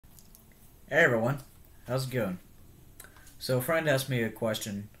Hey everyone, how's it going? So a friend asked me a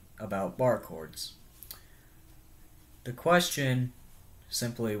question about bar chords. The question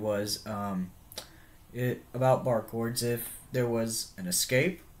simply was about bar chords, if there was an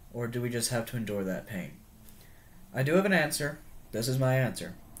escape or do we just have to endure that pain? I do have an answer. This is my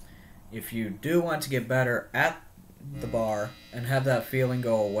answer. If you do want to get better at the bar and have that feeling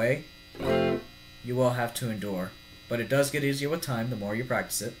go away, you will have to endure. But it does get easier with time the more you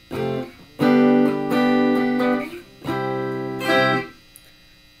practice it.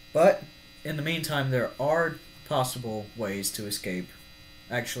 But in the meantime, there are possible ways to escape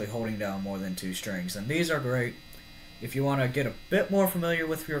actually holding down more than two strings, and these are great if you want to get a bit more familiar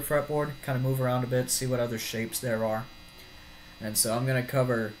with your fretboard, kind of move around a bit, see what other shapes there are. And so I'm going to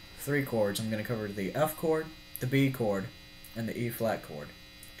cover three chords. I'm going to cover the F chord, the B chord, and the E flat chord.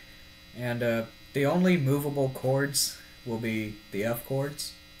 And the only movable chords will be the F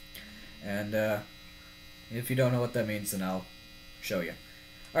chords. And if you don't know what that means, then I'll show you.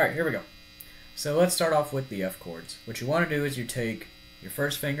 Alright, here we go. So let's start off with the F chords. What you want to do is you take your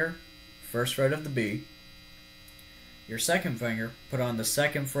first finger, first fret of the B, your second finger, put on the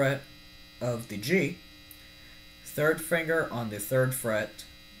second fret of the G, third finger on the third fret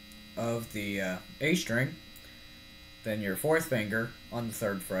of the A string, then your fourth finger on the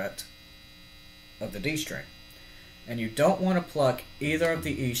third fret of the D string. And you don't want to pluck either of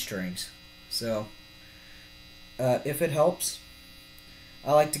the E strings. So if it helps,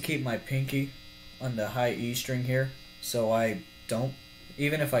 I like to keep my pinky on the high E string here, so I don't,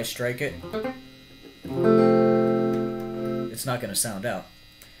 even if I strike it, it's not going to sound out.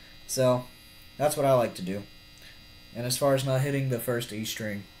 So that's what I like to do. And as far as not hitting the first E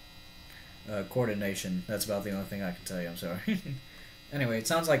string coordination, that's about the only thing I can tell you. I'm sorry. Anyway, it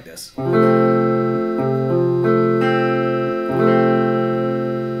sounds like this.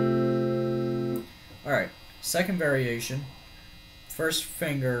 Alright, second variation. First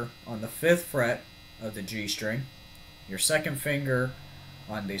finger on the 5th fret of the G string, your second finger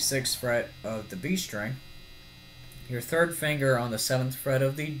on the 6th fret of the B string, your third finger on the 7th fret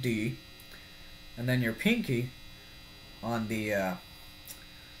of the D, and then your pinky on the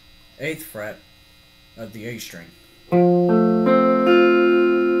 8th fret of the A string.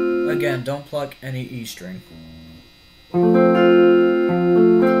 Again, don't pluck any E string.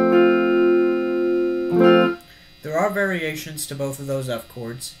 There are variations to both of those F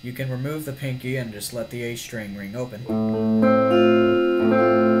chords. You can remove the pinky and just let the A string ring open,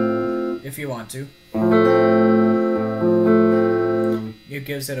 if you want to. It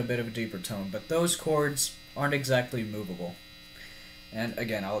gives it a bit of a deeper tone, but those chords aren't exactly movable. And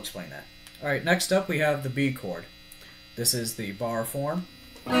again, I'll explain that. Alright, next up we have the B chord. This is the bar form,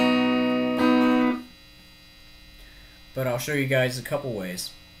 but I'll show you guys a couple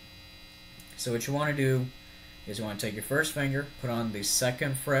ways. So what you want to do is you want to take your first finger, put on the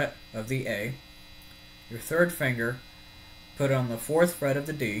 2nd fret of the A, your third finger, put on the 4th fret of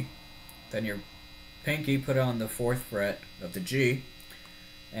the D, then your pinky put on the 4th fret of the G,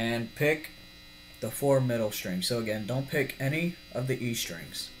 and pick the 4 middle strings. So again, don't pick any of the E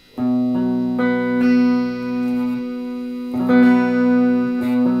strings.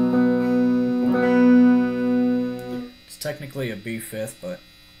 It's technically a B5, but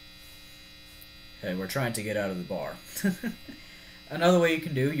hey, we're trying to get out of the bar. Another way you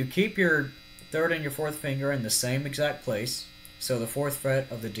can do, you keep your 3rd and your 4th finger in the same exact place, so the 4th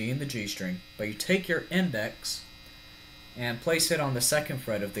fret of the D and the G string, but you take your index and place it on the 2nd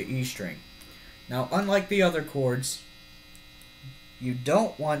fret of the E string. Now, unlike the other chords, you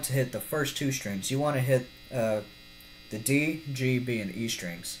don't want to hit the first 2 strings. You want to hit the D, G, B, and E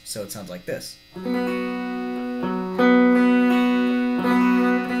strings, so it sounds like this.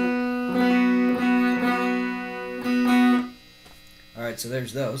 Alright, so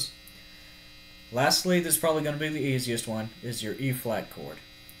there's those. Lastly, this is probably going to be the easiest one, is your E flat chord.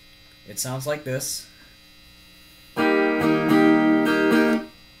 It sounds like this.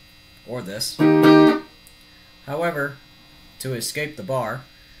 Or this. However, to escape the bar,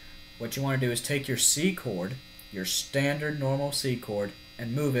 what you want to do is take your C chord, your standard normal C chord,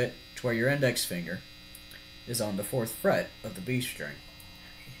 and move it to where your index finger is on the 4th fret of the B string.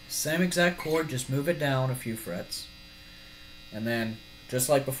 Same exact chord, just move it down a few frets. And then, just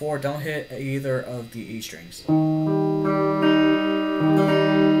like before, don't hit either of the E strings.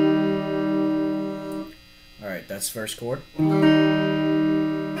 Alright, that's first chord.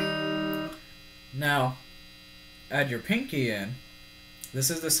 Now, add your pinky in. This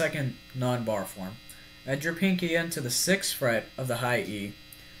is the second non-bar form. Add your pinky in to the 6th fret of the high E.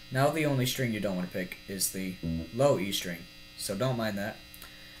 Now the only string you don't want to pick is the low E string, so don't mind that.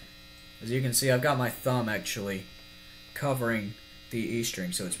 As you can see, I've got my thumb actually covering the E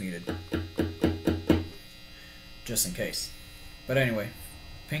string so it's muted. Just in case. But anyway,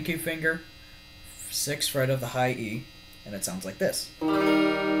 pinky finger, 6th fret of the high E, and it sounds like this.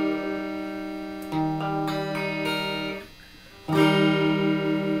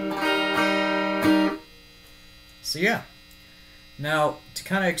 So yeah. Now, to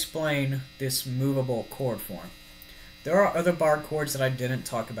kind of explain this movable chord form, there are other bar chords that I didn't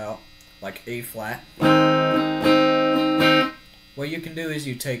talk about, like A flat. What you can do is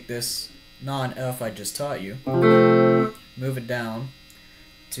you take this non-F I just taught you, move it down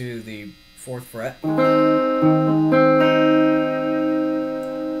to the 4th fret,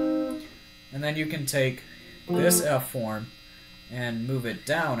 and then you can take this F form and move it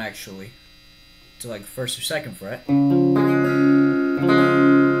down actually to like 1st or 2nd fret.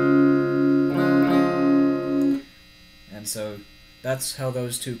 And so that's how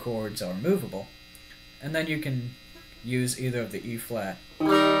those two chords are movable. And then you can use either of the E flat.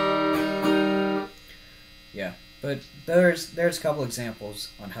 Yeah, but there's a couple examples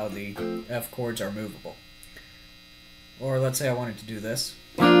on how the F chords are movable. Or let's say I wanted to do this.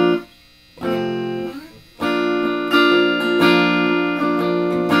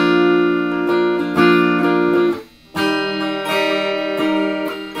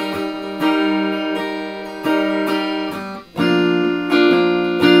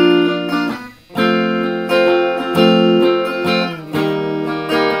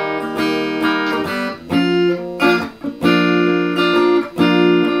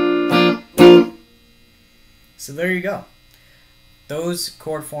 So there you go. Those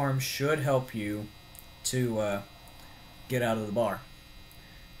chord forms should help you to get out of the bar.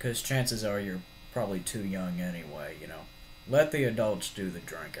 Because chances are you're probably too young anyway, you know. Let the adults do the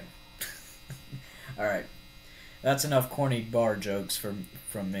drinking. Alright. That's enough corny bar jokes from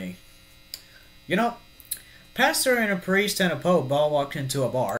me. You know, pastor and a priest and a pope all walked into a bar.